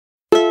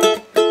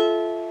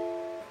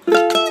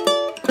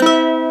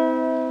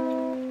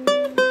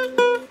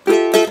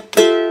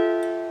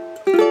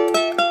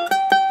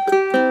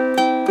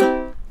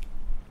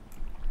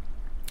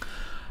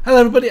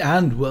everybody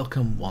and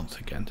welcome once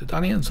again to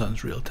Danny and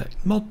Son's Realtech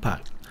mod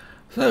pack.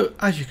 So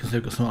as you can see,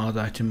 I've got some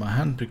Ardite in my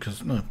hand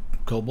because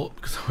cobalt,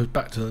 because I was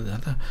back to the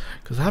nether,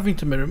 because having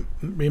to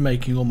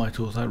remaking all my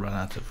tools I ran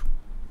out of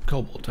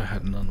cobalt. I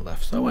had none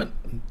left, so I went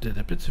and did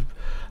a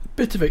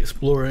bit of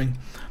exploring.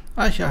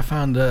 Actually I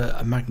found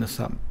a magma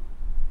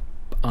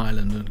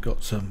island and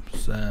got some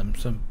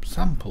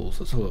samples.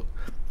 Let's have a look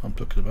what I'm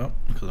talking about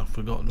because I've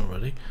forgotten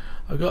already.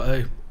 I've got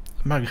a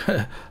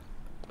magma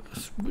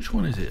which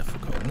one is it? I've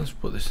forgotten. Let's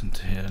put this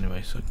into here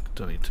anyway, so I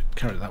don't need to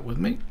carry that with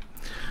me.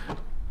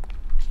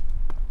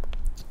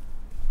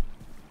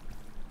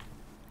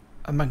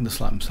 A magma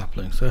slime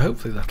sapling, so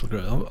hopefully that'll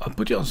grow. I'll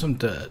put it on some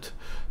dirt,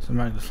 some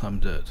magma slime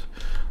dirt.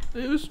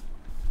 It's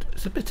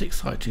a bit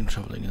exciting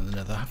travelling in the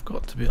nether, I've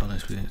got to be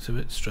honest with you, it's a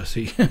bit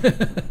stressy.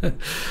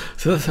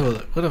 So let's have a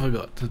look. What have I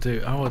got to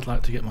do? I would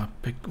like to get my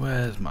pick.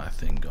 Where's my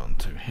thing gone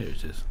to? Here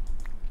it is.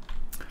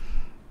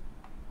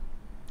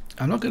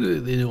 I'm not going to do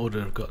it in the order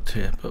I've got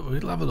here, but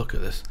we'll have a look at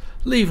this.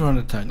 Lever on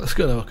a tank, let's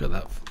go and have a look at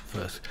that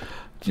first.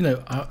 Do you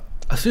know,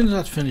 as soon as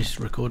I'd finished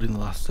recording the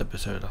last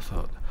episode, I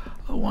thought,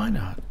 oh, I know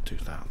how to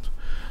do that.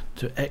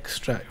 To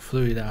extract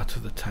fluid out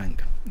of the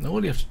tank. Now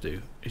all you have to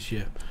do is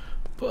you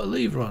put a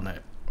lever on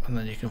it, and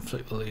then you can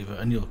flick the lever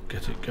and you'll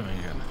get it going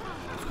again.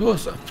 Of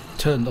course, I've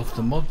turned off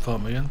the mod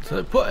farm again, so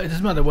it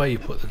doesn't matter where you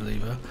put the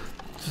lever,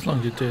 just as long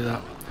as you do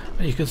that.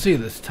 And you can see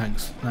this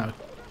tank's now.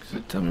 Does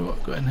it tell me what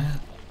I've got in here?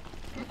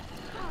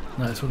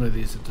 No, it's one of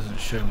these that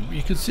doesn't show me.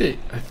 You can see it.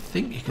 I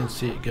think you can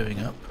see it going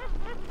up.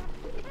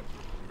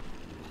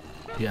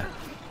 Yeah,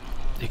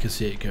 you can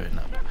see it going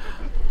up.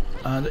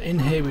 And in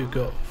here we've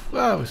got,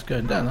 well, it's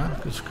going down now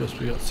because of course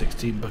we've got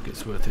 16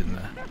 buckets worth in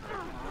there.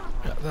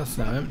 Yeah, that's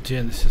now empty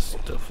and this is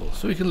still full.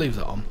 So we can leave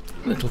that on.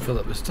 And it'll fill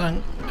up this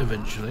tank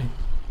eventually.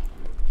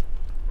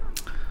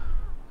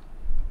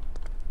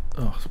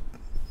 Oh, it's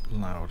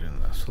loud in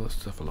there. So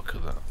let's have a look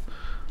at that.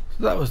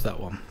 So that was that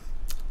one.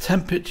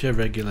 Temperature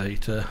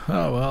regulator.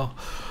 Oh well,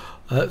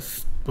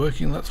 that's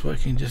working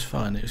just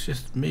fine. It was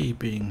just me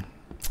being,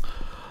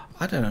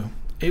 I don't know,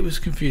 it was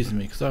confusing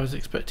me because I was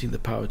expecting the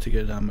power to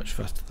go down much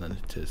faster than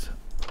it is.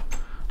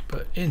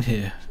 But in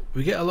here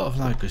we get a lot of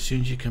lag as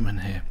soon as you come in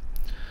here.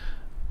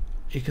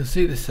 You can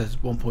see this says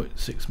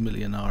 1.6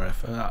 million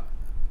RF,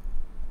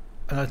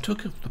 and I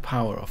took the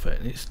power off it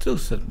and it still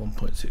said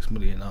 1.6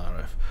 million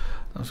RF.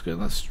 I was going,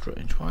 that's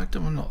strange, why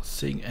am I not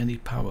seeing any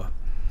power?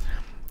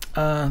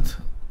 And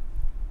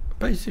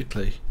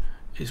basically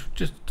it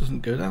just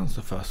doesn't go down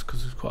so fast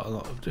because there's quite a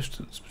lot of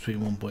distance between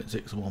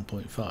 1.6 and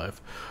 1.5,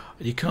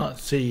 and you can't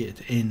see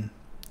it in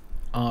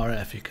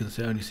RF, you can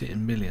only see it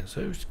in millions.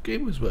 So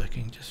it was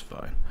working just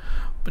fine,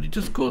 but it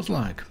just caused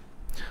lag.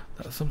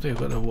 That's something I've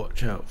got to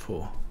watch out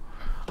for.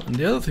 And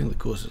the other thing that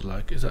causes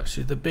lag is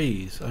actually the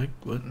bees. I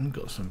went and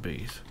got some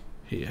bees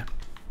here.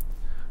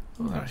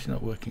 Well, they're actually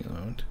not working at the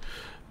moment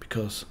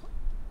because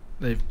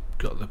they've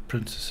got the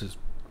princesses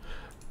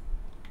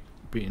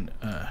being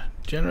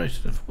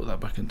generated. And if I put that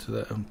back into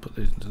there and put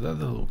these into there,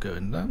 they'll all go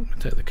in there.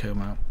 Take the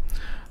comb out.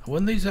 And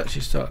when these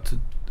actually start to,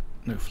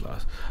 no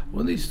flowers,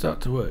 when these start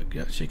to work,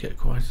 you actually get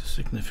quite a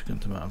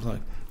significant amount of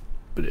lag,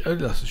 but it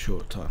only lasts a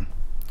short time.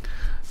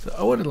 So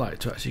I would have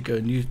liked to actually go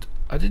and use,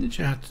 I didn't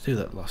show how to do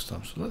that last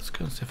time, so let's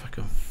go and see if I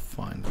can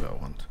find what I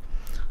want.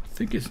 I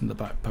think it's in the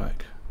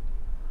backpack.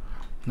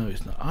 No,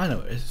 it's not. I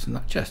know it is. It's in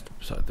that chest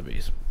beside the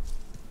bees.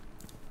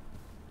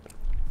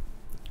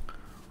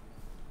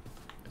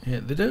 Yeah,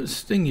 they don't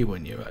sting you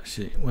when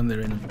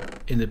they're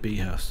in a bee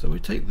house. So we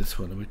take this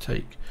one and we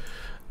take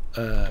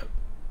a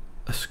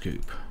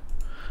scoop.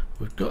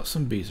 We've got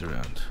some bees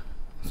around,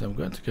 so I'm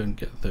going to go and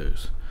get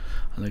those,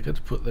 and I'm going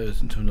to put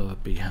those into another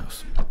bee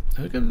house.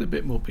 We're going to do a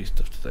bit more bee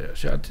stuff today.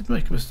 Actually, I did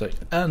make a mistake,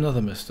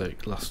 another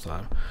mistake last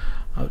time,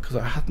 because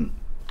I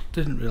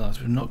didn't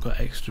realise we've not got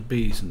extra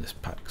bees in this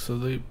pack. So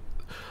the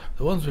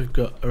ones we've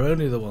got are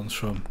only the ones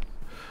from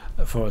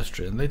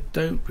forestry, and they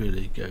don't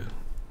really go.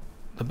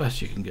 The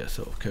best you can get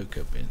sort of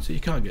cocoa beans, so you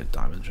can't get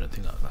diamonds or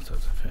anything like that out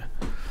of here.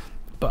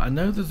 But I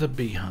know there's a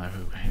beehive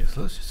over here,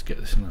 so let's just get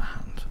this in our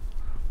hand.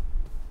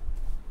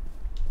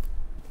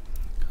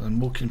 I'm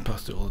walking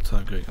past it all the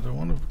time going, I don't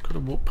want to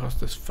walk past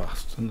this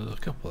fast, and there's a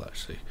couple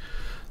actually.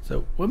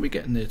 So when we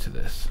get near to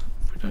this,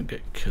 if we don't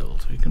get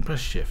killed, we can press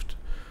shift,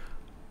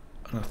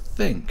 and I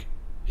think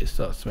it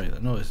starts to make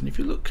that noise, and if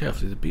you look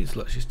carefully the bees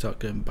will actually start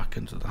going back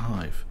into the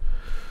hive.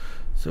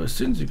 So as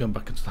soon as you go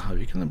back into the hive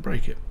you can then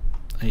break it,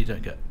 and you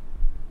don't get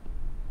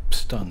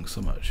stung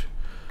so much.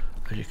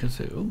 As you can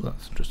see, oh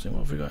that's interesting,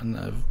 what have we got in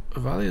there? A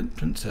valiant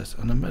princess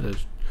and a meadow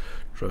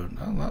drone.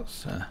 Oh,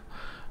 that's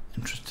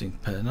interesting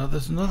pair. Now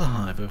there's another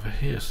hive over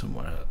here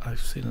somewhere.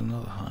 I've seen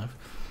another hive.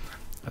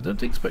 I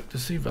don't expect to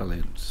see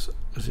valiants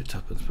as it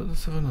happens, but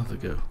let's have another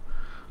go.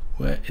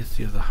 Where is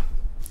the other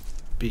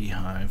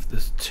beehive?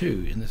 There's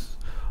two in this,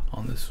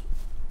 on this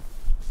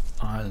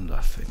island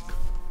I think.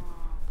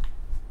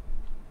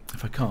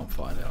 If I can't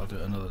find it I'll do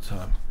it another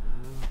time.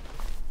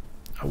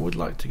 I would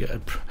like to get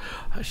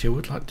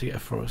a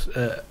forest,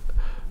 a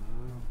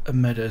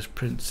meadows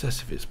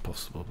princess if it's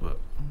possible, but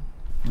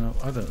no,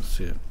 I don't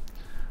see it.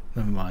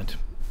 Never mind.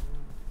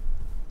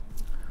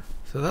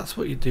 So that's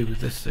what you do with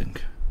this thing.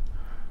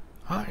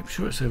 I'm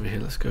sure it's over here.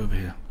 Let's go over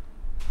here.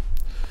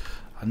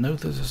 I know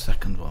there's a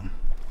second one,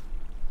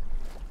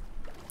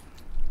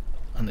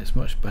 and it's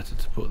much better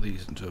to put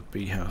these into a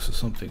bee house or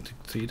something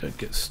so you don't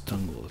get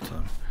stung all the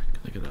time.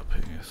 Can I get up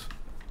here? Yes.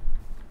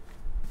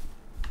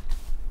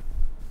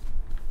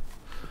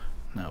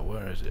 Now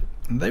where is it?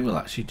 And they will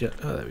actually get,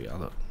 oh there we are,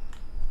 look.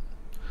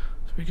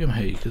 So we come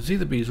here, you can see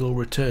the bees all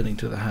returning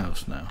to the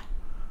house now.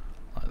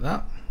 Like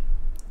that.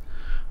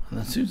 And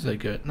then as soon as they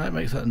go, now it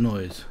makes that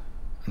noise,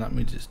 and that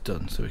means it's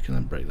done, so we can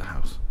then break the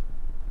house.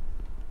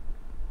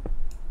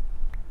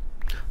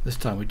 This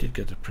time we did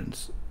get a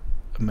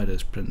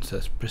Meadows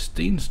Princess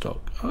pristine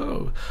stock.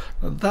 Oh,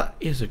 now that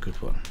is a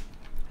good one.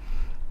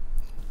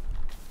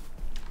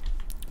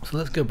 So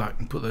let's go back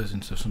and put those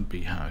into some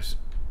bee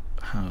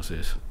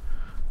houses.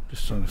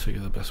 Just trying to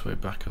figure the best way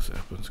back as it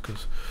happens,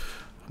 because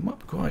I'm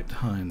up quite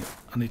high and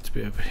I need to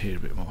be over here a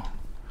bit more.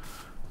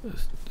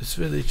 This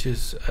village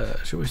is,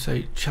 shall we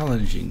say,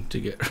 challenging to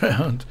get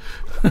around.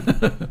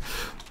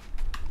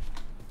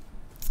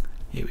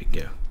 Here we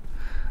go.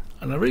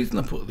 And the reason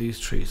I put these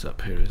trees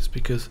up here is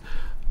because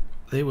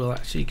they will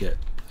actually get,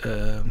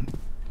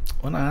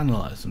 when I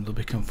analyse them, they'll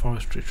become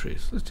forestry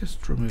trees. Let's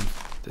just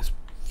remove this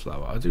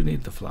flower. I do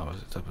need the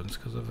flowers, it happens,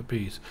 because of the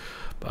bees,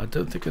 but I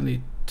don't think I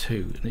need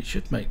two, and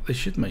they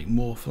should make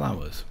more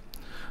flowers.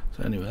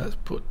 So anyway, let's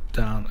put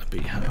down a bee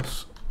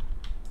house.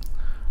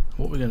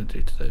 What we're going to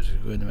do today is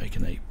we're going to make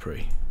an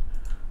apiary,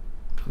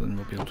 because then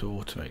we'll be able to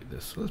automate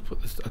this. So let's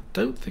put this, I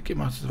don't think it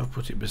matters if I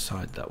put it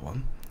beside that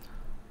one.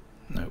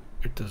 No,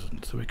 it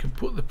doesn't. So we can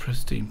put the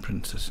pristine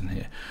princess in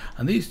here,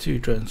 and these two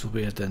drones will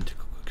be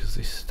identical because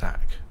they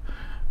stack,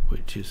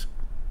 which is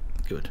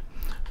good.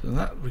 So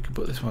that we can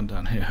put this one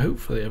down here.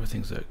 Hopefully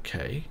everything's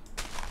okay,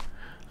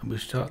 and we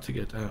start to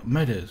get out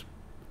meadows,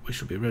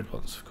 which will be red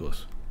ones, of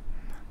course.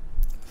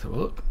 Let's have a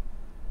look.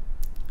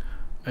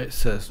 It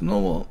says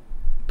normal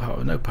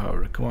power, no power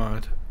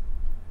required.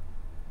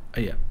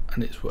 Yeah,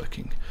 and it's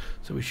working.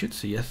 So we should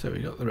see, yes, there we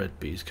got the red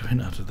bees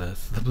coming out of there.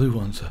 So the blue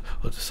ones are,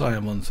 or the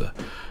cyan ones are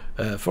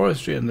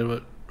forestry, and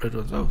the red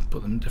ones, oh,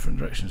 put them in different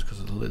directions because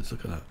of the lids,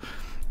 look at that.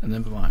 And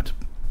never mind.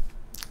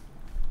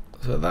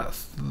 So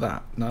that's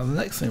that. Now the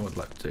next thing I would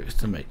like to do is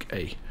to make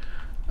a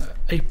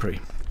apiary.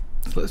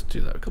 So let's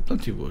do that. We've got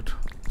plenty of wood.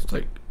 Let's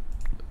take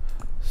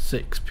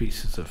 6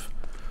 pieces of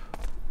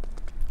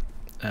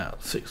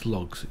 6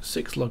 logs.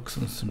 6 logs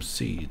and some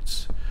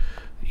seeds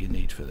that you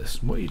need for this.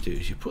 And what you do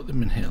is you put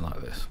them in here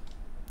like this,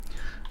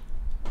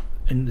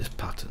 in this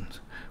pattern,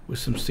 with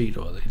some seed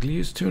oil. You'll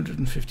use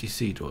 250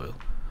 seed oil.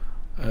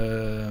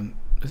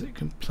 Is it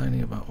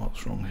complaining about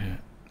what's wrong here?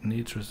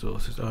 Needs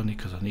resources only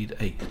because I need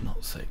 8,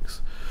 not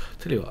 6.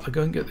 Tell you what, I'll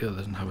go and get the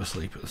others and have a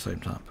sleep at the same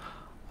time.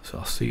 So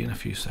I'll see you in a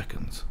few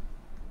seconds.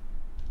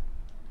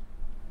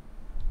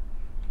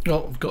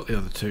 Oh, I've got the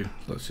other 2.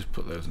 Let's just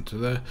put those into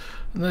there,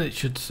 and then it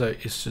should say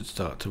it should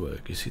start to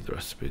work. You see the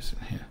recipes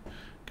in here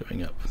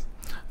going up.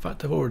 In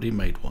fact, I've already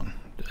made one,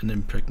 an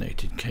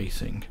impregnated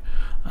casing,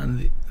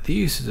 and the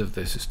uses of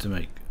this is to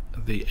make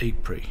the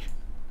apiary,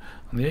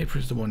 and the apiary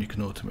is the one you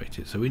can automate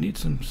it. So we need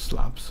some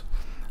slabs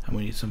and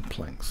we need some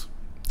planks.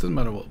 Doesn't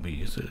matter what we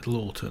use, it'll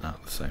all turn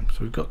out the same.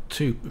 So we've got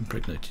 2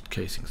 impregnated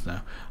casings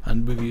now,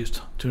 and we've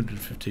used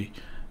 250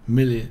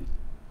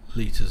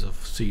 millilitres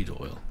of seed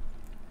oil,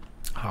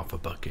 half a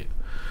bucket.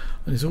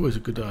 And it's always a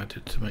good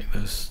idea to make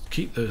those,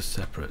 keep those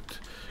separate,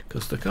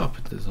 because the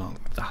carpenters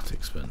aren't that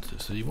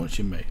expensive. So once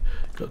you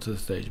got to the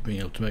stage of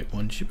being able to make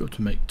one, you should be able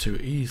to make 2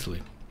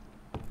 easily.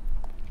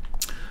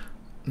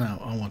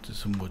 Now I wanted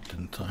some wood,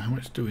 didn't I? How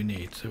much do we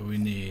need? So we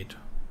need,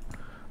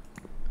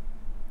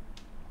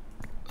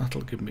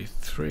 that'll give me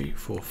 3,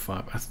 4,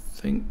 5. I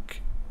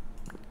think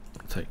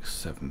I'll take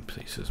 7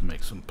 pieces,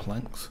 make some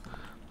planks.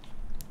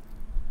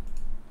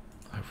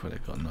 Hopefully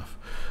I've got enough.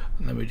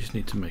 And then we just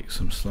need to make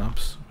some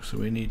slabs. So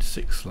we need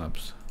 6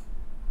 slabs,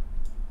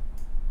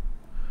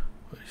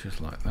 which is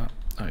like that.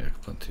 Oh yeah,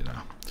 plenty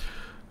now.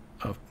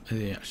 Oh,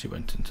 it actually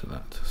went into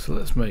that. So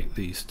let's make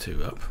these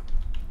 2 up.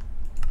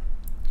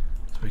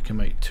 So we can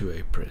make 2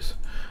 apiaries.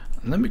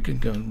 And then we can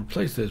go and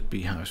replace those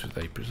bee houses with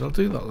apiaries. I'll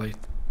do that later.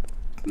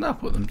 Now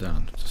put them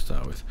down to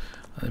start with,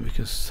 and then we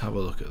can have a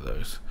look at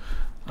those.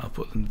 I'll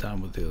put them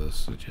down with the others,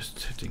 so just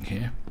sitting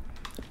here.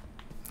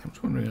 I'm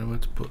just wondering where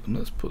to put them.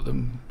 Let's put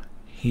them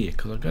here,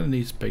 because I'm going to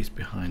need space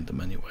behind them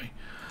anyway.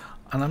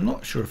 And I'm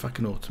not sure if I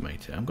can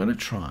automate it. I'm going to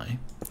try.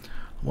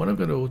 What I'm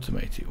going to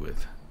automate it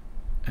with,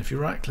 if you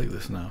right click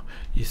this now,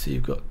 you see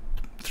you've got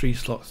 3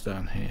 slots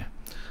down here.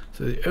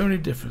 So the only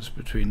difference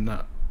between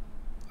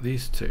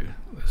these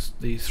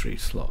 3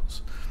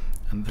 slots,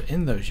 and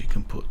in those you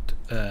can put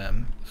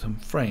some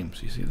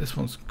frames. You see this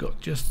one's got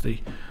just the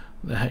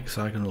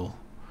hexagonal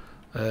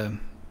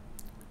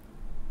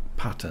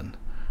pattern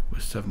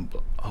with 7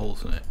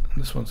 holes in it,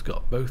 and this one's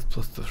got both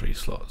plus the 3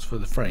 slots for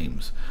the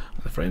frames,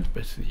 and the frames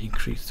basically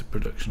increase the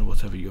production of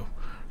whatever you're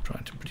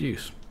trying to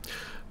produce.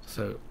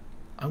 So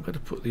I'm going to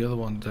put the other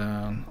one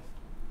down.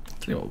 I'll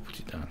tell you what, we'll put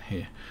it down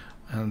here,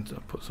 and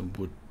I'll put some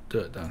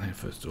dirt down here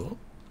first of all.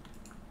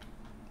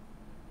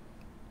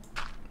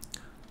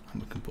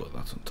 and we can put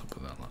that on top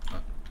of that like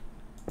that.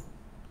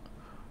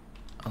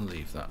 I'll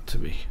leave that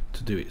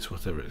to do its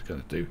whatever it's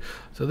going to do.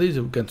 So these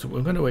are going to,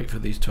 we're going to wait for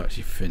these to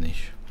actually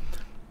finish.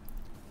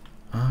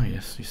 Ah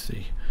yes, you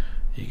see,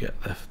 you get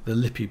the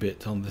lippy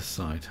bit on this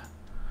side.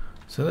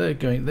 So they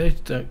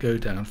don't go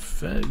down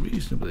fairly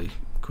reasonably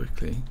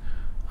quickly,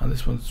 and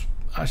this one's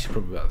actually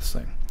probably about the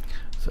same.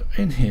 So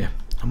in here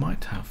I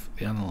might have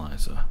the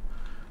analyzer.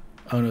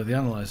 Oh no, the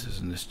analyzer's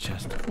in this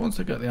chest. Once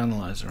I get the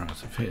analyzer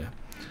out of here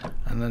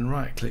and then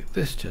right click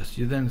this chest,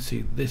 you then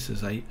see this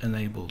is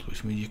enabled,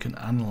 which means you can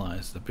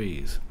analyze the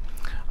bees.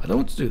 I don't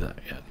want to do that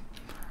yet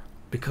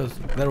because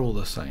they're all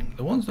the same.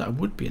 The ones that I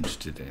would be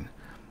interested in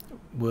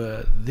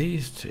were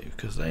these two,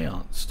 because they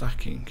aren't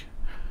stacking.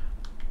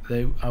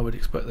 I would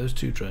expect those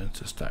two drones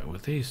to stack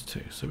with these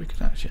two, so we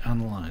can actually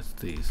analyze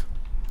these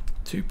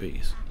two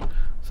bees.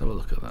 Let's have a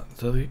look at that.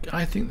 So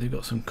I think they've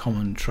got some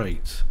common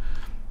traits.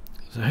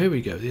 So here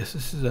we go. Yes,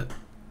 this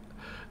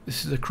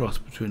is a cross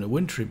between a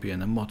wintry bee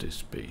and a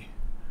modest bee.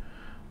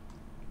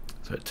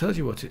 So it tells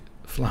you what it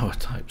flower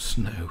type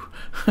snow,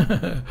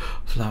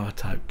 flower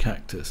type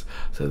cactus.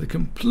 So they're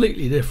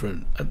completely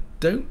different. I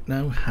don't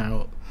know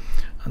how,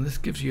 and this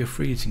gives you a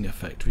freezing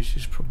effect, which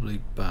is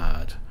probably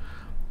bad.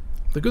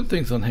 The good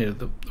things on here,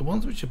 the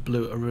ones which are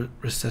blue are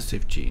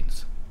recessive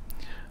genes,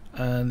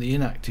 and the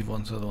inactive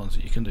ones are the ones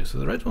that you can do. So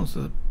the red ones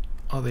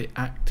are the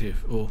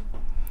active or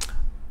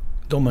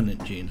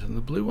dominant genes, and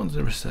the blue ones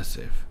are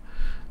recessive.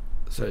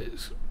 So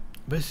it's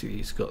basically,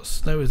 it's got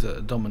snow as a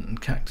dominant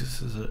and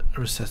cactus as a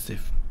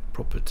recessive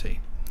property.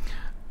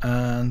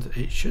 And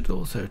it should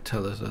also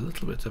tell us a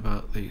little bit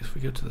about these. If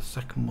we go to the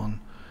second one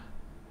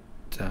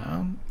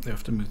down, we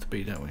have to move the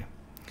bee, don't we?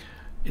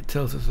 It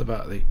tells us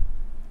about the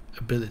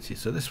ability.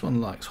 So this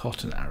one likes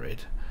hot and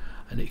arid,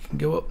 and it can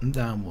go up and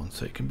down one,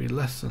 so it can be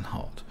less than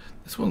hot.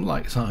 This one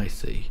likes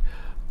icy,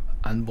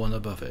 and one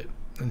above it,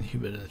 and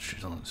humidity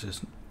tolerance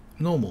is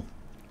normal.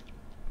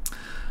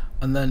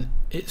 And then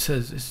it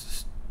says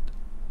it's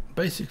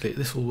basically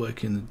this will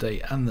work in the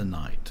day and the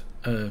night.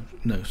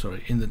 No,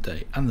 sorry, in the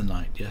day and the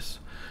night. Yes,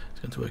 it's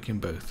going to work in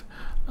both.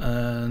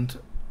 And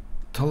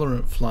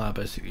tolerant flyer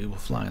basically will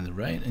fly in the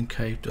rain, and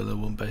cave dweller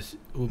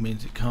will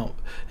means it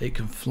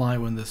can fly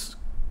when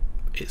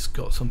it's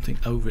got something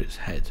over its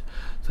head.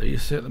 So you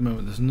see at the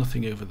moment there's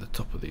nothing over the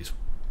top of these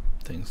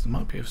things. There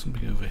might be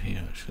something over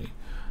here actually.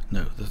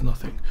 No, there's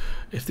nothing.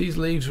 If these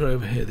leaves were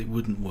over here, they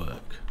wouldn't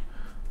work.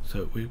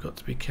 So we've got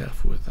to be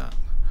careful with that.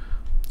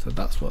 So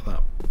that's what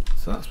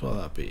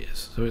that bee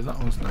is. So that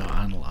one's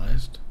now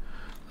analysed.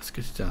 Let's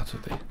get it out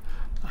of the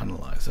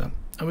analyzer,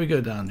 and we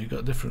go down. You've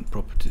got different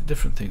properties,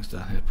 different things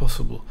down here.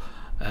 Possible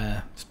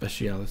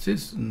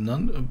specialities,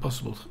 none.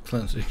 Possible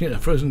cleansing,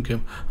 frozen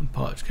chem and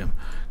parched chem.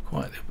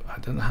 I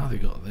don't know how they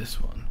got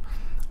this one.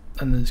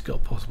 And then it's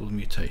got possible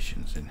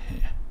mutations in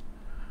here.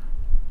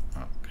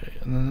 Okay,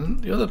 and then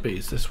the other bee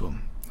is this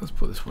one. Let's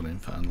put this one in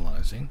for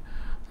analysing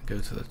and go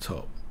to the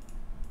top.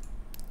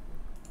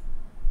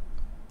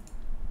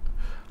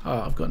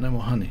 Oh, I've got no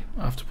more honey.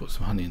 I have to put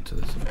some honey into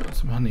this. I've got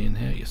some honey in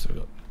here. Yes, I've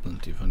got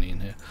plenty of honey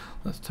in here.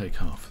 Let's take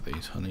half of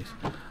these honeys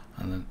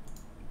and then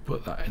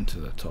put that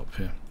into the top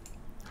here.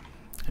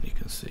 And you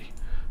can see.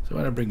 So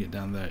when I bring it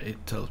down there,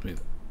 it tells me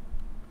that,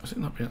 was it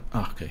not being,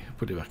 okay, I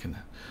put it back in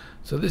there.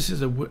 So this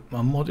is a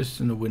modest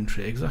and a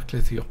wintry,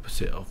 exactly the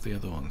opposite of the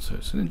other one. So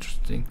it's an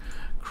interesting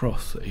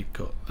cross that you've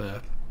got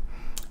there.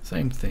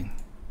 Same thing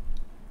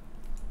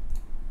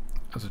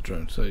as a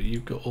drone. So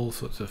you've got all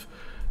sorts of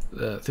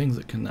things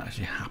that can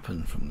actually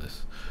happen from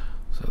this.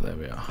 So there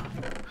we are,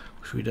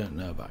 which we don't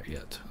know about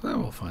yet.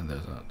 Then we'll find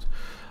those out.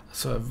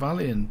 So a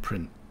Valiant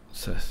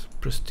Princess,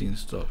 pristine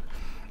stock.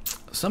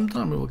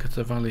 Sometime we will get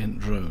a Valiant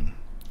drone,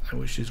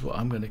 which is what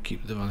I'm going to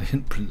keep the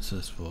Valiant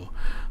Princess for.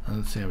 And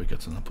let's see how we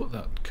get on. I'll put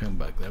that comb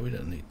back there, we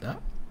don't need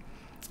that.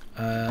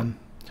 The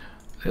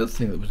other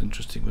thing that was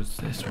interesting was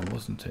this one,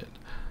 wasn't it?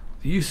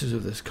 The uses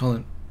of this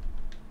column.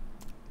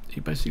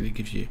 It basically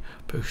gives you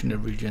potion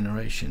of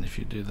regeneration if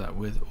you do that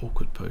with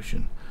awkward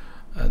potion,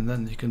 and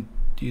then you can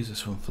use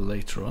this one for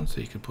later on.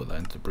 So you can put that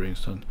into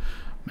brimstone,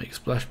 make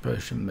splash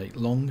potion, make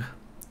long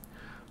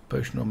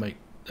potion, or make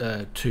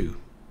 2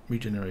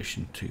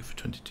 regeneration 2 for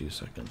 22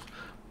 seconds.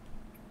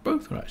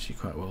 Both are actually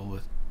quite well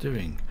worth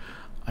doing.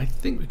 I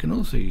think we can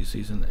also use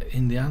these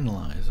in the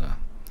analyzer.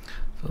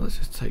 So let's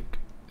just take,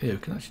 yeah, we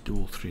can actually do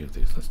all 3 of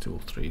these. Let's do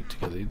all 3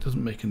 together. It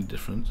doesn't make any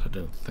difference, I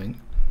don't think.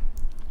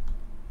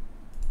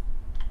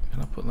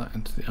 Can I put that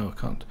into the, oh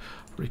I can't,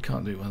 probably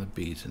can't do it when the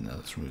bee's in there.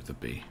 Let's remove the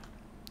bee.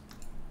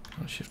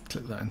 I should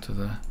click that into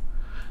there.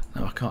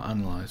 No, I can't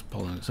analyse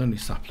pollen, it's only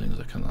saplings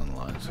I can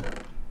analyse.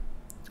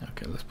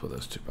 Okay, let's put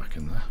those 2 back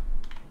in there.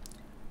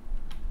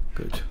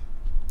 Good.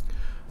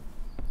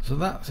 So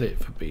that's it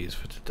for bees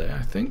for today,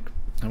 I think.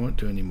 I won't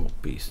do any more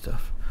bee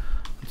stuff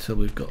until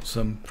we've got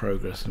some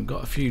progress and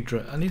got a few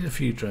I need a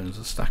few drones.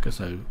 A stack or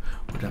so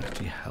would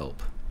actually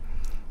help.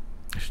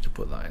 I should have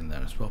put that in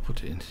there as well. I'll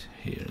put it in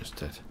here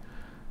instead.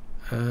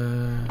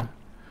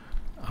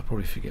 I'll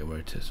probably forget where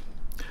it is.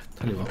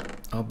 Tell you what,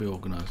 I'll be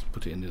organised,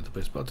 put it in the other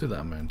place, but I'll do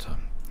that in my own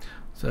time.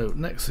 So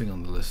next thing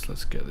on the list,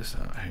 let's get this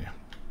out here.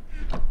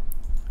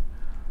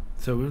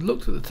 So we've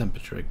looked at the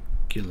temperature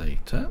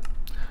regulator,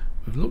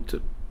 we've looked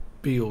at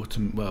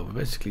well, we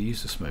basically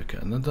used the smoker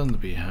and then done the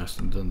bee house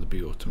and done the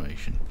bee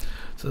automation.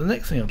 So the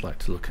next thing I'd like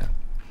to look at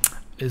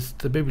is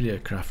the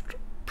bibliocraft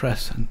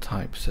press and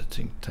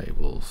typesetting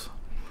tables.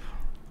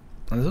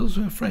 And there's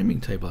also a framing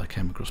table I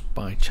came across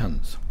by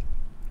chance.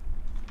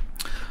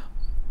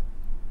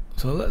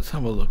 So let's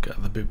have a look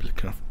at the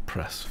bibliocraft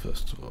press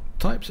first of all.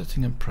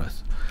 Typesetting and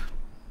press.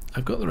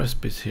 I've got the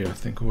recipes here I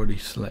think already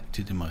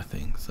selected in my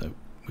thing, so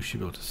we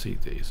should be able to see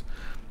these.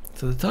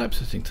 So the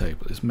typesetting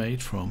table is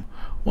made from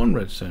 1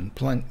 redstone,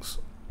 planks,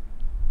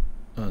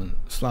 and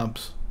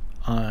slabs,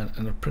 iron,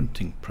 and a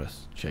printing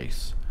press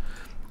chase.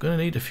 I'm going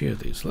to need a few of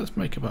these, so let's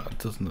make about a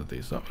dozen of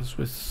these. That was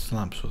with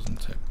slabs,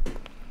 wasn't it?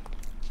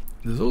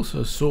 There's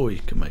also a saw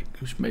you can make,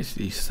 which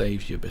basically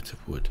saves you a bit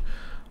of wood,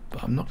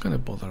 but I'm not going to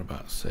bother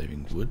about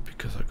saving wood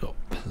because I've got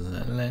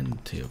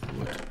plenty of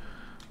wood,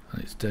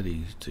 and it's dead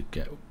easy to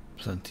get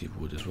plenty of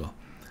wood as well.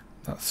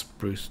 That's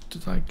spruce.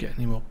 Did I get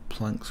any more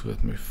planks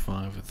with me?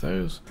 5 of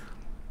those.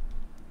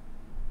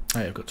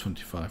 Hey, I've got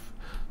 25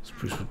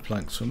 spruce wood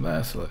planks from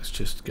there, so let's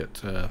just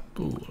get let's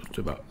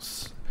do about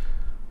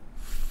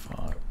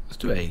 5. Let's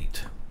do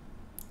 8.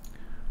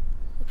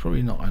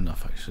 Probably not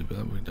enough actually,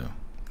 but we don't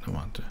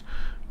want to.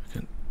 We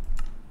can.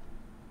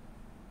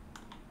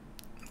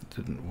 It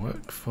didn't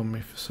work for me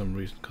for some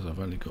reason because I've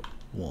only got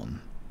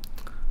 1.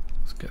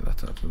 Let's get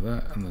that out of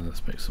there, and then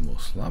let's make some more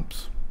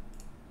slabs.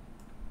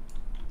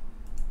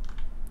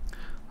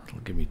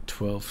 That'll give me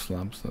 12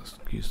 slabs. Let's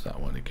use that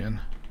one again.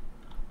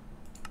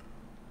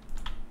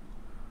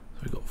 So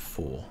we've got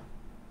 4.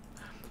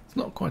 It's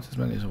not quite as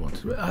many as I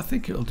wanted, but I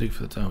think it'll do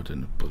for the time. I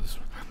didn't put this.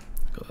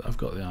 I've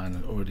got the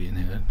iron already in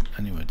here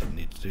anyway. I didn't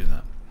need to do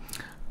that.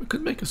 We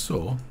could make a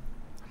saw.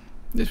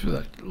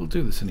 We'll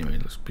do this anyway,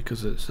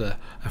 because it's a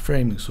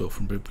framing saw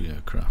from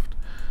bibliocraft.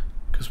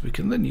 Because we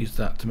can then use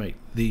that to make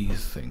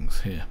these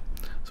things here.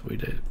 So we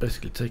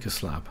basically take a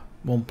slab,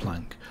 1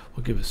 plank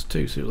will give us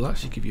 2, so it will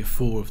actually give you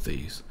 4 of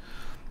these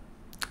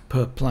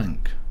per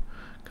plank,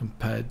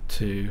 compared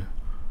to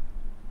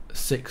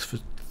 6 for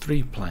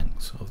 3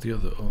 planks of the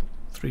other, or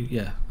 3,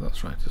 yeah,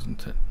 that's right,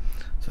 isn't it?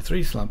 So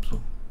 3 slabs,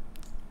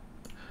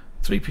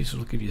 3 pieces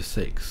will give you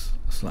 6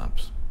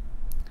 slabs.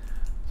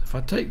 So if I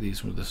take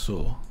these with the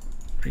saw,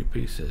 3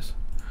 pieces,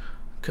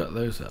 cut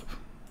those up,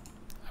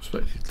 I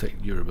expect you to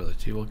take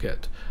durability, we'll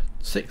get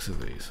 6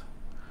 of these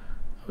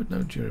with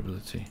no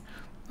durability,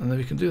 and then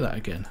we can do that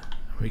again,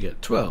 and we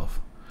get 12.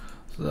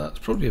 So that's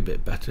probably a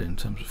bit better in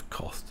terms of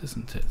cost,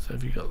 isn't it? So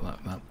if you got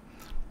like that,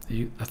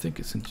 I think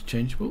it's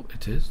interchangeable.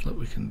 It is. Look,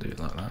 we can do it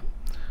like that,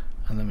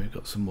 and then we've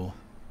got some more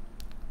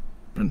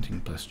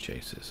printing press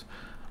chases.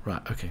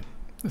 Right. Okay.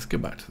 Let's go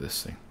back to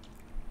this thing.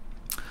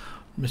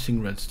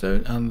 Missing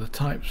redstone, and the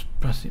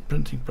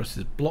printing press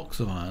is blocks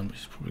of iron, which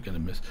is probably going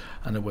to miss,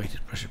 and a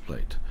weighted pressure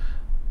plate.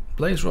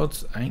 Blaze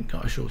rods I ain't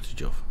got a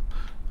shortage of.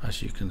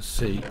 As you can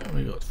see,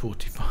 we got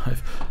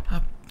 45.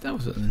 That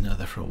was in the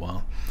nether for a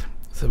while.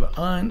 So for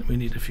iron, we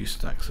need a few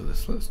stacks of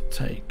this. Let's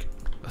take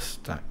a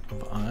stack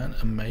of iron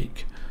and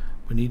make.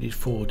 We needed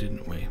 4,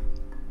 didn't we?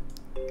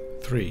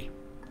 3.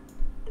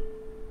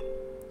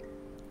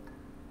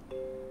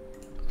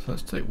 So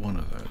let's take 1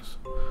 of those.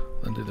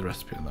 Then do the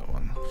recipe on that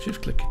one.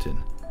 Shift click it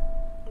in.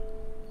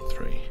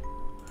 3.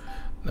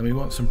 Then we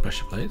want some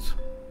pressure plates.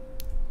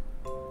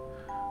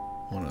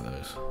 1 of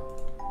those.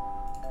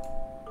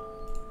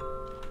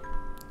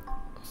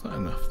 That's not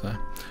enough there.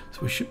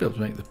 So we should be able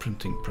to make the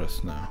printing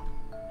press now.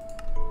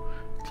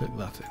 Click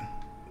that in.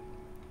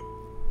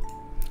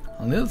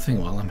 And the other thing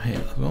while I'm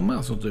here, well, I might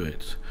as well do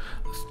it,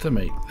 is to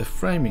make the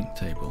framing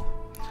table.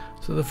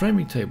 So the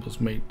framing table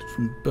is made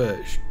from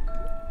birch,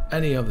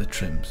 any other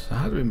trims. So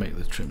how do we make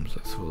the trims?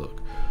 Let's have a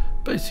look.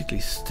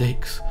 Basically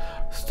sticks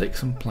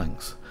and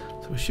planks.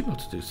 So we should be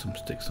able to do some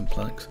sticks and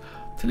planks.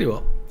 Tell you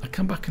what, I'll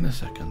come back in a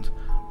second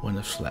when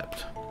I've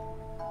slept.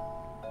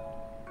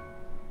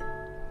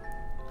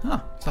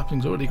 Ah,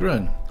 sapling's already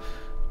grown.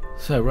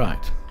 So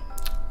right,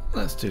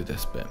 let's do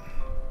this bit.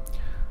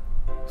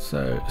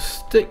 So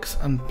sticks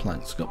and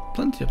planks. We've got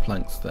plenty of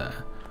planks there.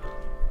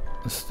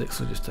 The sticks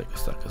will just take a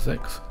stack of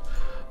 6,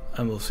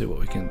 and we'll see what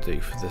we can do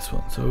for this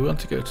one. So we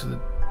want to go to the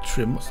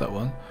trim. What's that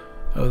one?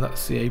 Oh,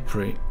 that's the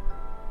apiary,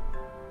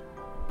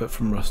 but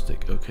from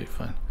rustic. Okay,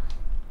 fine.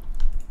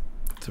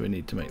 So we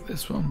need to make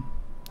this one.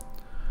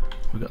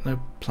 We've got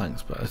no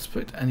planks, but I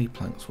expect any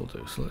planks will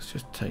do. So let's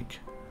just take.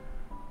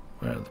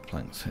 Where are the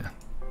planks here?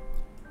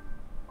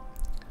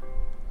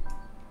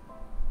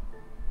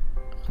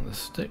 And the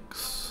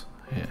sticks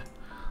here.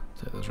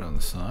 Take those around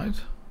the side.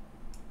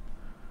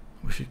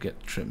 We should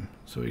get trim.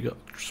 So we got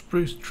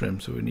spruce trim,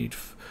 so we need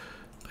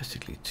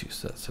basically 2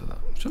 sets of that.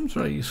 Trim's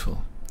very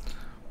useful.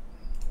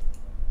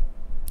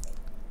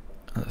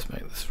 And let's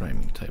make this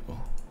framing table.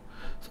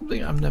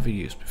 Something I've never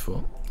used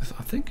before.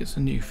 I think it's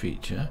a new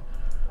feature.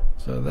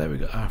 So there we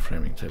got our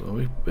framing table.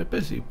 We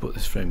basically put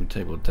this framing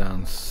table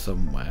down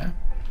somewhere.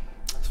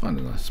 Let's find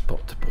a nice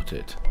spot to put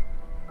it.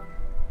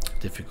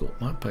 difficult.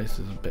 My place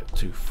is a bit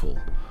too full.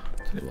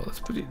 Tell you what, let's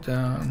put it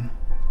down.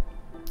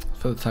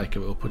 For the take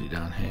of it, we'll put it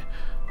down here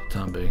for the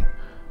time being.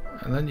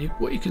 And then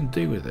what you can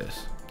do with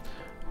this.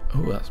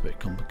 Oh, that's a bit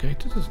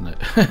complicated, isn't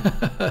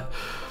it?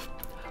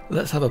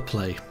 Let's have a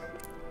play.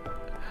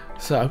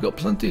 So I've got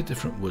plenty of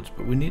different woods,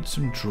 but we need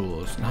some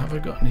drawers. Now, have I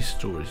got any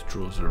storage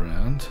drawers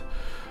around?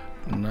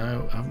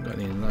 No, I haven't got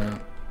any in there.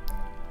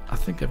 I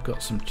think I've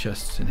got some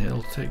chests in here.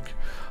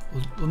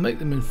 We'll make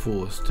them in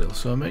 4 still.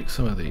 So I'll make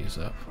some of these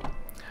up.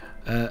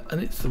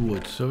 And it's the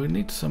wood, so we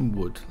need some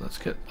wood.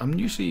 I'm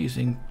usually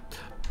using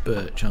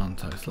birch,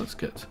 aren't I? So let's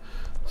get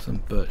some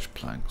birch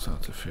planks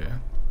out of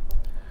here.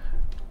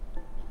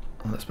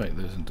 And let's make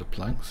those into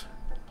planks.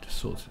 Just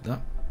sorted that.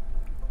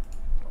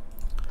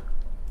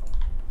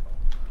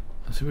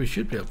 So we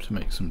should be able to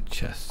make some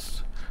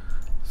chests.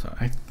 So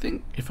I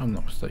think, if I'm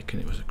not mistaken,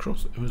 it was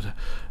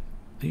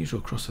the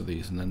usual cross of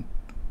these, and then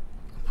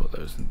I'll put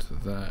those into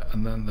there,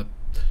 and then the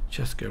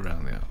chests go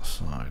around the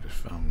outside,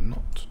 if I'm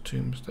not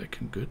too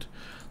mistaken. Good.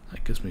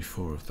 That gives me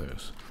 4 of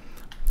those.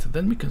 So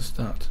then we can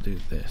start to do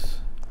this.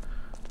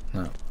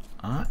 Now,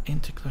 I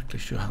ain't exactly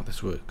sure how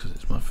this works because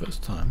it's my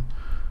first time.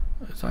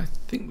 So I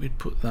think we'd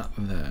put that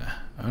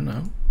there. Oh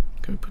no,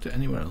 can we put it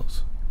anywhere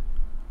else?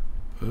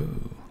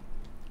 Ooh.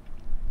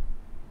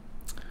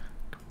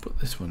 Put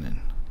this one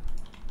in.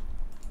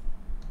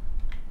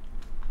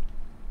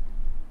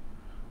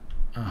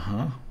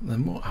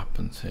 Then what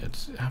happens here?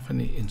 Does it have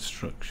any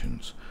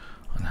instructions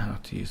on how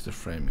to use the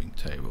framing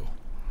table?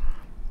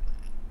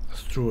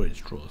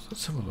 Storage drawers.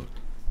 Let's have a look.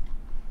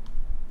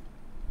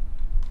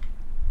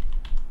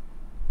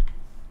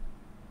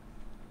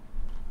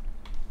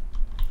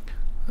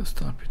 Let's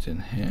type it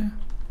in here.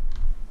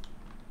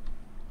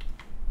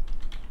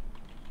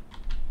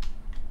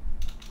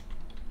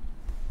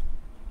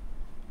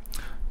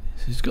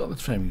 So it's got the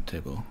framing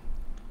table.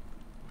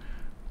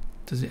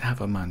 Does it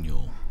have a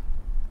manual?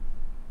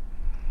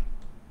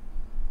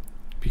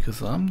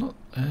 Because I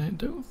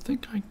don't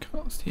think I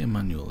can't see a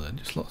manual there,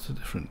 just lots of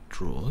different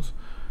drawers.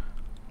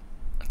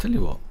 I'll tell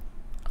you what,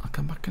 I'll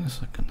come back in a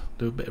second,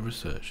 do a bit of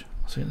research.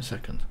 I'll see you in a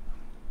second.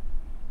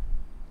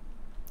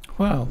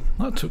 Well,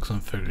 that took some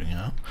figuring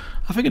out.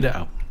 I figured it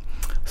out.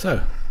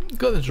 So, you've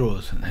got the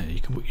drawers in here, you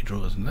can put your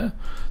drawers in there.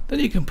 Then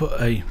you can put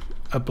a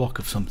block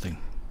of something.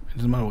 It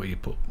doesn't matter what you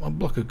put. A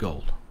block of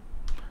gold.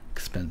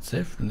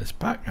 Expensive in this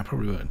pack. I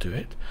probably won't do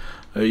it.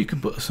 Or you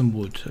can put some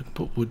wood. I can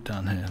put wood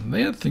down here. And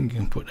the other thing you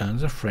can put down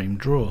is a frame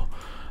drawer.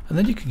 And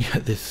then you can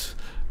get this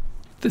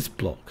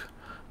block.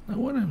 Now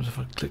what happens if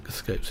I click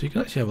escape? So you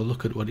can actually have a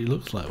look at what it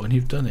looks like when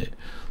you've done it.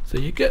 So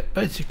you get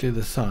basically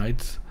the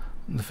sides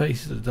and the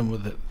faces are done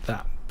with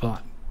that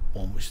black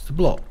one, which is the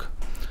block.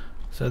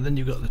 So then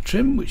you've got the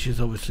trim, which is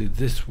obviously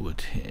this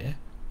wood here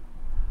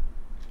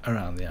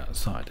around the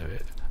outside of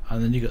it.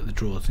 And then you got the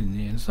drawers in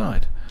the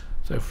inside.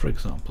 So for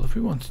example, if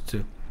we wanted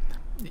to,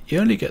 you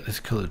only get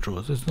this colour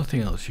drawers, there's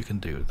nothing else you can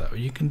do with that.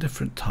 You can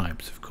different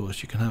types, of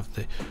course. You can have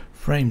the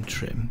frame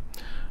trim,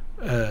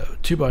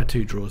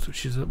 2x2 drawers,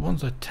 which is the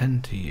ones I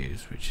tend to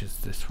use, which is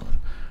this one.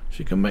 So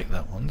you can make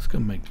that one. Let's go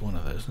make one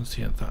of those and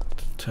see how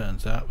that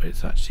turns out.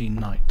 It's actually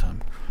night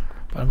time,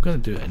 but I'm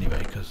going to do it anyway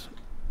because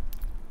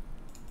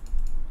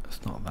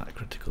it's not that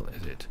critical,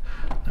 is it?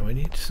 Now we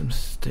need some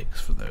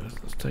sticks for those.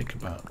 Let's take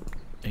about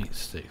 8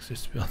 sticks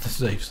just to be on the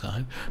safe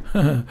side.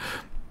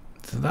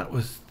 So that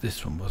was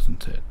this one,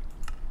 wasn't it?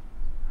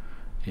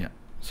 Yeah.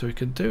 So we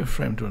could do a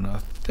frame drawer, and I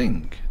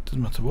think it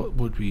doesn't matter what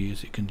wood we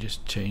use, it can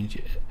just change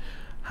it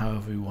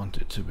however we want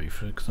it to be.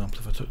 For example,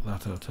 if I took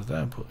that out of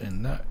there and put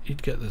in that,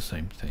 you'd get the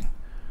same thing.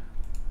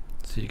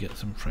 So you get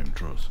some frame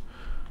drawers.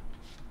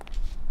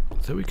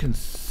 So we can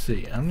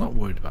see, I'm not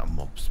worried about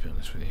mobs, to be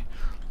honest with you.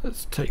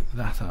 Let's take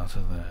that out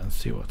of there and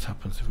see what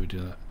happens if we do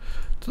that.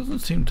 It doesn't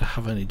seem to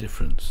have any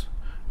difference.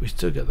 We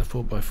still get the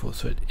 4x4,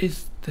 so it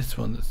is this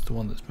one that's the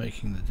one that's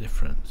making the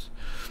difference.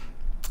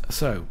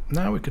 So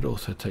now we could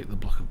also take the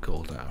block of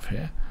gold out of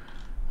here,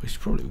 which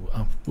probably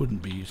I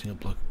wouldn't be using a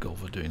block of gold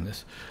for doing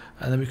this,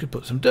 and then we could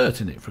put some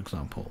dirt in it, for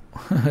example,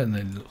 and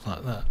then it looks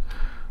like that.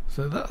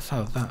 So that's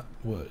how that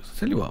works. I'll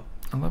tell you what,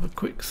 I'll have a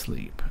quick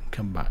sleep and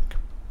come back.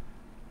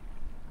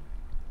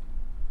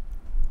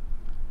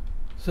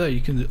 So you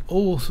can do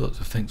all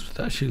sorts of things,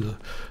 but actually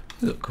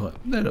they look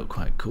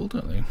quite cool,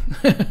 don't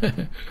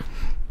they?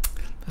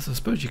 I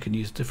suppose you can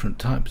use different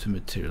types of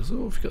materials.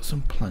 Oh, if you've got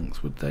some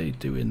planks, would they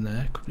do in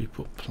there? Could we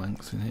put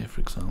planks in here, for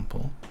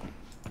example?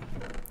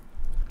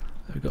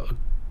 We've got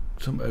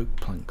some oak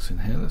planks in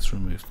here. Let's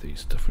remove these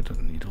stuff. We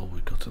don't need all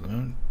we've got at the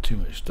moment. Too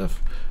much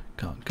stuff.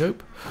 Can't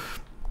cope.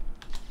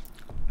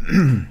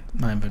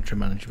 My inventory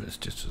management is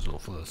just as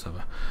awful as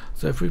ever.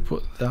 So if we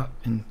put that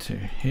into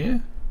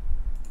here,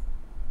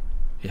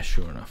 yeah,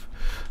 sure enough.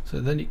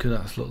 So then it could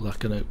actually look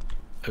like an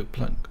oak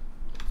plank.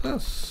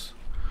 That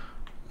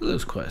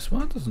looks quite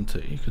smart, doesn't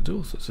it? You could do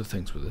all sorts of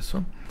things with this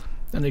one.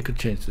 And you could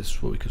change this,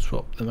 well, we could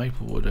swap the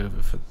maple wood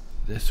over for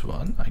this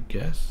one, I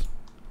guess.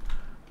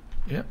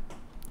 Yep.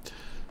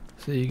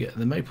 So you get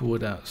the maple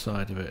wood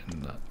outside of it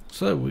and that.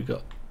 So we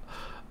got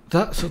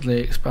that suddenly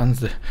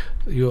expands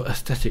your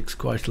aesthetics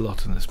quite a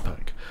lot in this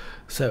pack.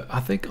 So I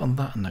think on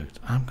that note,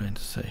 I'm going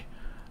to say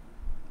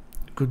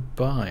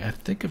goodbye. I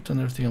think I've done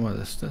everything on my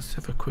list. Let's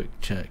have a quick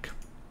check.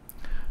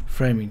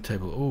 Framing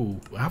table.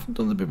 Oh, I haven't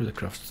done the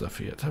bibliocraft stuff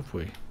yet, have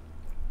we?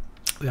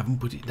 We haven't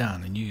put it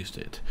down and used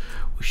it.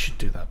 We should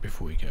do that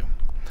before we go.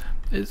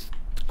 It's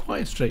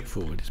quite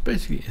straightforward.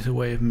 It's a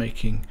way of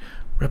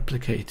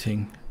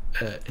replicating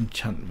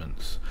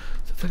enchantments.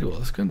 So tell you what,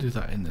 let's go and do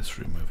that in this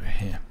room over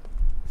here,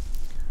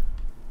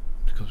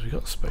 because we've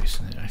got space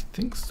in here. I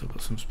think still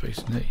got some space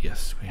in it.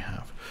 Yes, we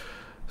have.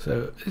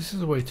 So this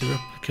is a way to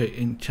replicate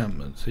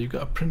enchantments. So you've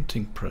got a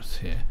printing press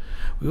here.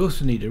 We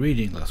also need a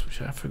reading glass,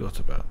 which I forgot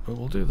about, but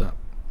we'll do that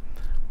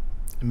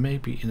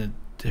maybe in a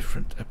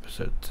different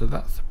episode. So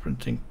that's the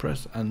printing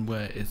press, and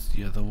where is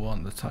the other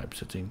one? The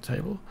typesetting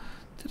table.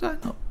 Did I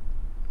not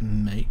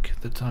make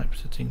the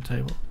typesetting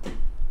table?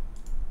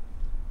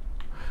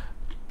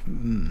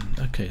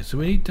 Okay, so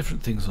we need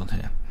different things on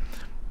here,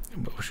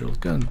 but we shall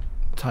go and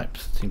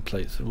typesetting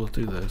plates, and we'll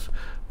do those.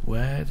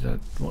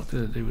 What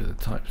did I do with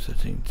the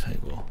typesetting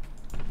table?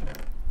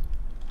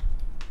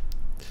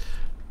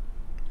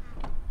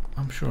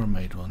 I'm sure I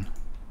made one.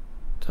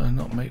 Did I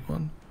not make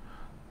one?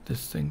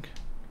 This thing?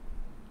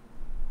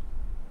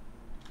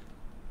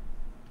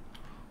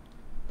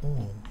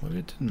 Oh, maybe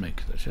I didn't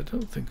make it actually. I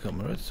don't think I got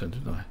my redstone,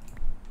 did I?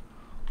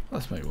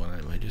 Let's make one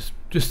anyway,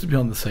 just to be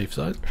on the safe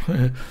side.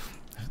 They're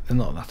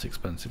not that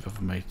expensive.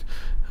 I've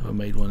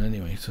made one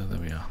anyway, so there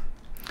we are.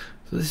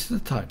 So this is the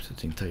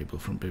typesetting table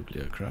from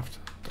bibliocraft.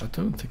 I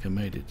don't think I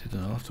made it, did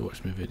I? I'll have to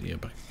watch my video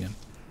back again.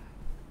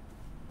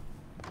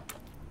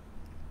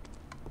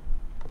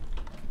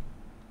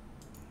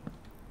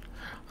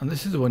 And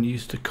this is the one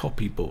used to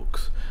copy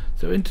books.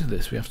 So into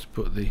this we have to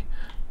put the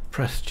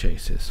press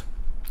chases.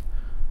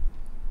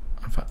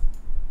 In fact,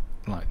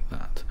 like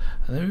that.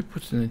 And then we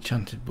put an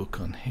enchanted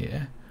book on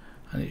here,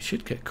 and it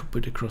should get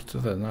copied across to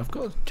there. And I've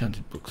got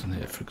enchanted books in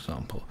here, for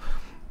example.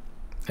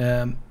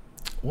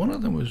 One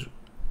of them was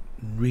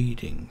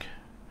reading.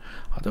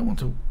 I don't want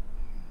to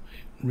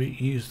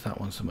use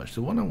that one so much.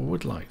 The one I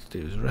would like to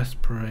do is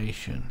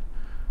respiration.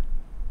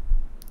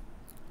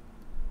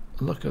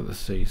 Look at the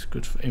sea, it's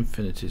good for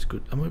infinity, is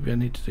good. And maybe I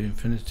need to do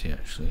infinity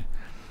actually.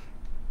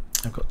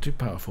 I've got 2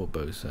 powerful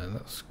bows there,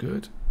 that's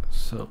good.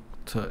 Silk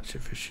touch,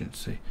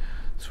 efficiency,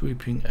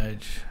 sweeping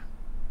edge.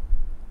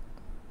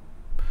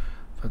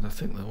 But I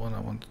think the one I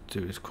want to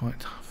do is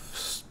quite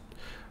tough.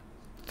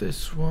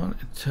 This one,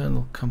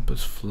 eternal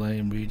compass,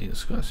 flame, reading.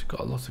 It's actually got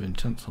a lot of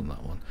enchants on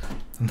that one,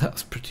 and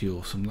that's pretty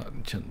awesome, that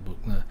enchant book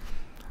there.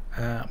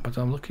 But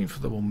I'm looking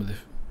for the one with the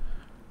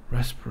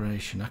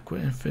respiration. Aqua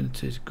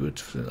infinity is good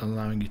for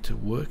allowing you to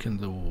work in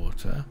the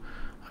water.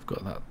 I've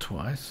got that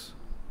twice.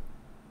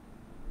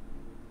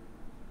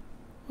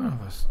 Oh,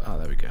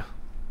 there we go.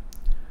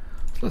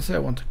 So let's say I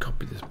want to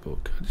copy this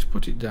book. I just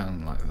put it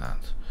down like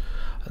that,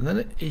 and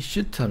then it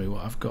should tell me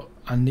what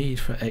I need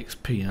for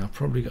XP, and I've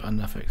probably got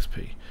enough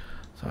XP.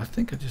 So I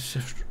think I just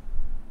shift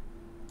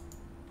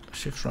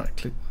right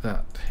click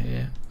that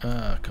here.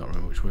 I can't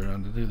remember which way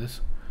around to do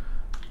this.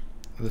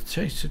 The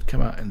chase should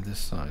come out in this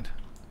side.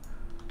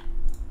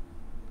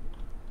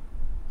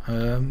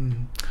 I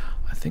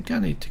think I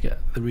need to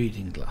get the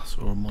reading glass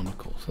or a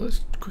monocle. So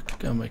let's quickly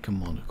go and make a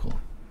monocle.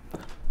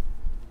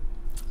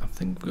 I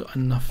think we've got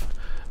enough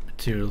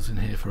materials in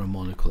here for a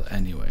monocle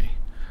anyway.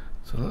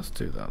 So let's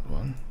do that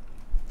one.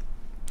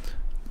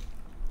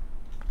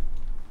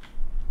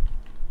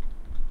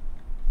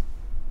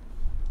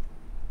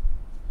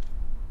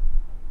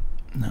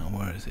 Now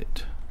where is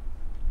it?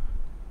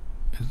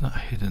 Is that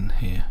hidden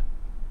here?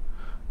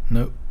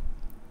 Nope.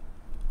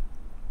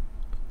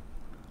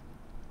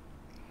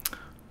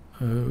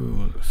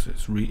 Oh,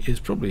 it's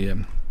probably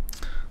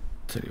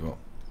tell you what.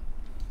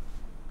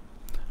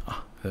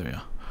 Ah, there we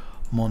are.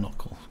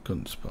 Monocle,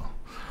 couldn't spell.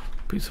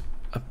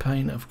 A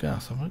pane of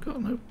gas. Have I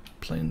got no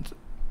panes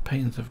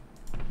of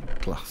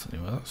glass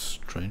anywhere? That's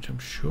strange. I'm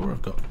sure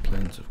I've got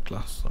planes of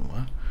glass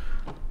somewhere.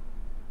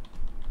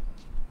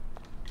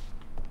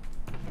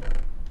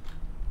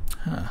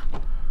 Huh.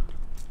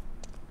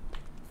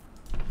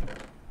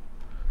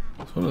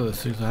 It's one of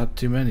those things I had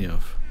too many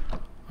of.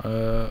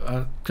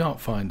 I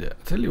can't find it.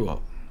 I tell you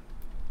what.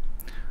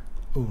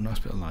 Oh, nice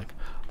bit of lag.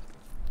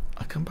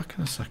 I'll come back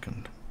in a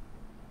second.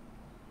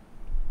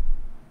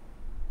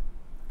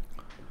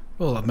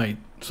 Well, I've made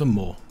some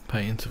more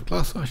panes of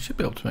glass. I should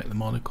be able to make the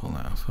monocle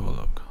now. Let's have a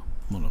look.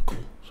 Monocle.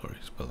 Sorry,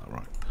 spell that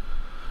right.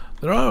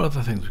 There are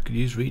other things. We could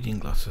use reading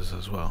glasses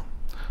as well.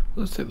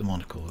 Let's take the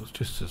monocle. It's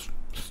just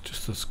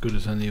as good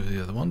as any of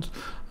the other ones.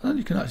 And then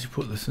you can actually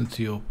put this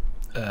into your.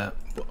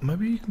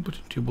 Maybe you can put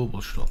it into your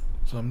bubble slot.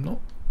 So I'm not.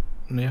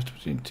 And you have to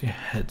put it into your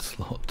head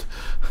slot,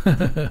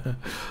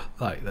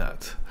 like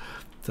that.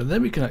 So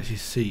then we can actually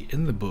see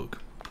in the book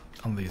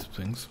on these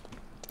things.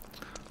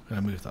 I'm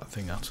going to move that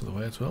thing out of the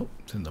way as well.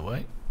 It's in the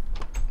way.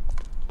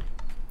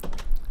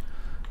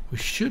 We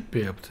should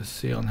be able to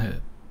see on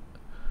here.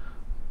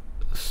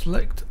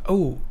 Select.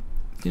 Oh,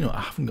 you know, I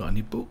haven't got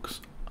any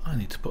books. I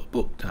need to put a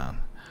book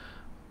down.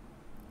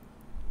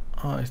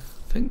 I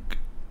think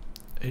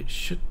it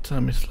should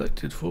tell me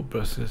selected full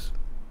brushes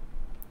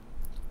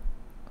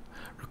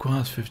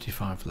requires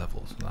 55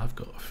 levels, and I've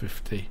got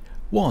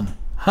 51.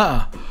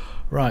 Ha!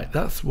 Right,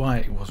 that's why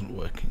it wasn't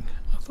working.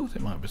 I thought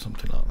it might be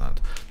something like that.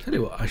 Tell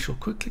you what, I shall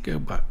quickly go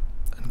back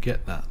and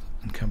get that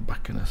and come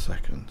back in a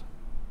second.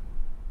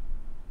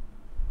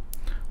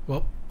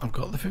 Well, I've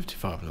got the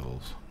 55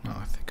 levels. Now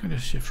I think I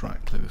just shift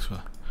right click this way.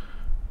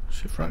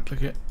 Shift right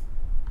click it.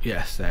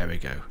 Yes, there we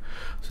go.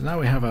 So now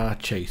we have our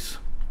chase,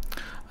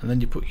 and then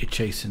you put your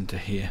chase into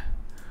here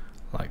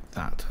like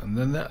that, and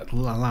then that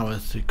will allow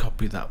us to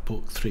copy that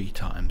book 3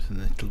 times and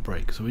then it'll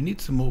break. So we need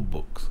some more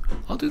books.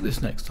 I'll do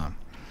this next time,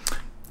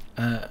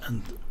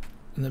 and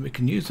then we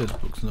can use those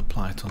books and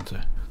apply it onto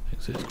things.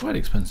 So it's quite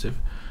expensive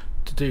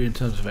to do in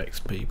terms of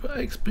XP, but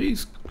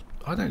XP's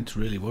I don't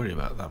really worry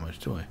about that much,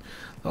 do I?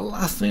 The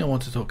last thing I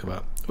want to talk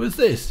about was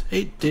this.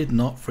 It did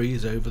not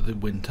freeze over the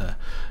winter,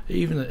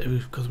 even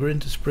because we're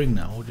into spring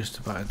now, or just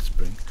about into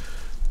spring.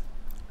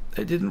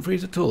 It didn't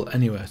freeze at all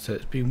anywhere, so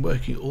it's been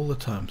working all the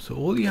time. So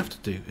all you have to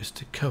do is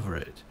to cover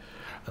it,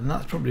 and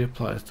that probably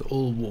applies to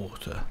all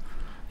water,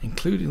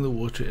 including the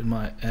water in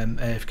my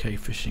AFK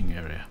fishing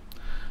area.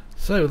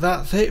 So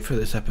that's it for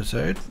this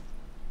episode.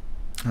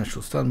 I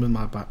shall stand with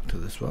my back to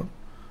this one.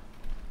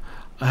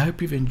 I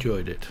hope you've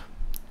enjoyed it.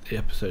 The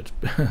episode's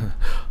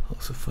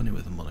also funny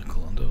with the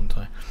monocle on, don't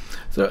I?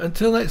 So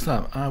until next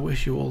time, I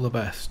wish you all the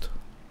best.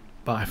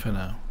 Bye for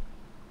now.